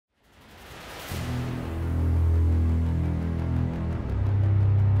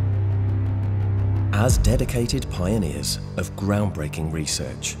As dedicated pioneers of groundbreaking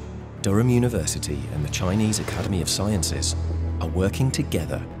research, Durham University and the Chinese Academy of Sciences are working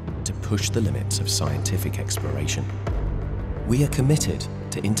together to push the limits of scientific exploration. We are committed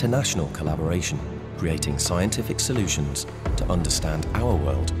to international collaboration, creating scientific solutions to understand our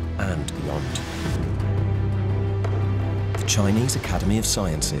world and beyond. The Chinese Academy of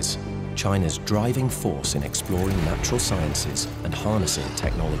Sciences, China's driving force in exploring natural sciences and harnessing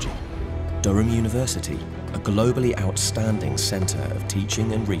technology. Durham University, a globally outstanding centre of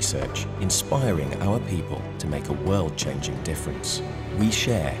teaching and research, inspiring our people to make a world-changing difference. We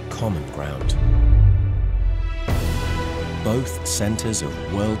share common ground. Both centres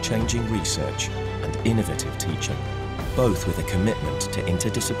of world-changing research and innovative teaching, both with a commitment to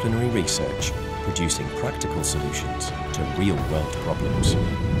interdisciplinary research, producing practical solutions to real-world problems.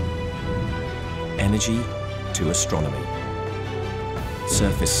 Energy to astronomy.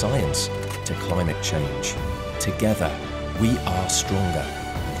 Surface science to climate change. Together, we are stronger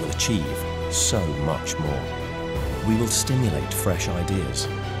and will achieve so much more. We will stimulate fresh ideas,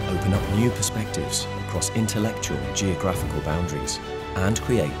 open up new perspectives across intellectual and geographical boundaries, and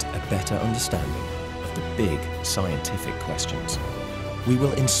create a better understanding of the big scientific questions. We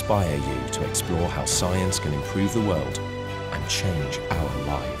will inspire you to explore how science can improve the world and change our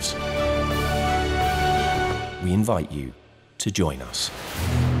lives. We invite you to join us.